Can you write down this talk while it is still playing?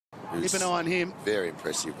Keep an eye on him. Very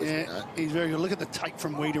impressive, wasn't he? He's very good. Look at the take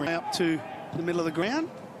from Weitering out to the middle of the ground.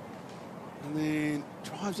 And then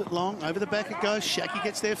drives it long. Over the back it goes. Shaki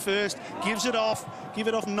gets there first. Gives it off. Give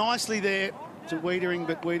it off nicely there to Weitering,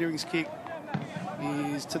 but Weitering's kick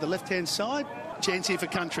is to the left-hand side. Chance here for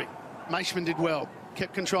Country. Maishman did well.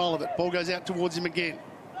 Kept control of it. Ball goes out towards him again.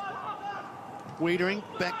 Weitering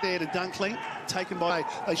back there to Dunkley. Taken by...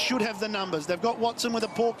 They should have the numbers. They've got Watson with a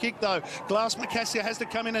poor kick, though. Glass Macassia has to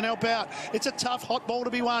come in and help out. It's a tough, hot ball to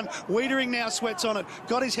be won. Weitering now sweats on it.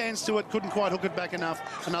 Got his hands to it. Couldn't quite hook it back enough.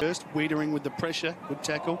 First, Weitering with the pressure. Good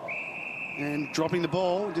tackle. And dropping the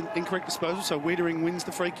ball. Incorrect disposal, so Weitering wins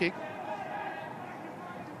the free kick.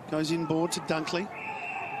 Goes inboard to Dunkley.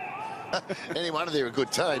 Any one of them a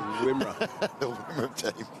good team. Wimmera. The Wimmera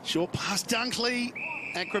team. Short pass, Dunkley.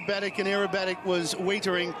 Acrobatic and aerobatic was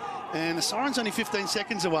Weitering. And the siren's only 15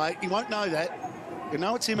 seconds away. He won't know that. You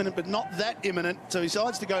know it's imminent, but not that imminent. So he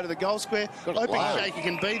decides to go to the goal square. Hoping Shaky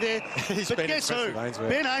can be there. But guess who?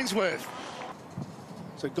 Ben Ainsworth.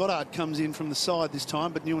 So Goddard comes in from the side this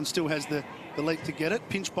time, but Newen still has the leap to get it.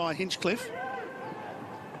 Pinched by Hinchcliffe.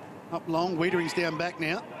 Up long. Weitering's down back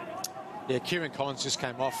now. Yeah, Kieran Collins just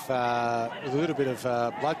came off with a little bit of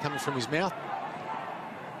blood coming from his mouth.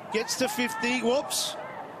 Gets to 50. Whoops.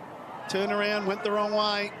 Turn around. Went the wrong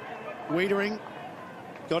way. Weitering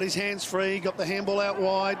got his hands free. Got the handball out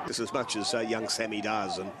wide. This as much as young Sammy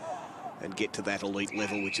does and get to that elite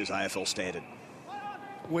level, which is AFL standard.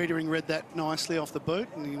 Weitering read that nicely off the boot,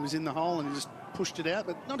 and he was in the hole and he just pushed it out,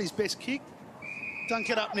 but not his best kick. Dunk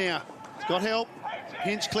it up now. He's got help.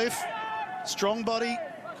 Hinchcliffe. Strong body.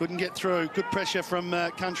 Couldn't get through. Good pressure from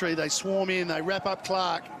Country. They swarm in. They wrap up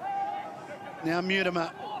Clark. Now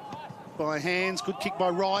Mutimer by hands. Good kick by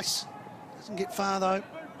Rice. Doesn't get far, though.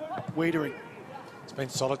 Weitering. It's been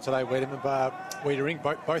solid today, Weitering,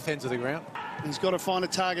 both ends of the ground. He's got to find a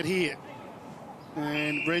target here.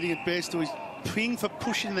 And reading it best to his ping for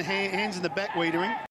pushing the hands in the back, Weitering.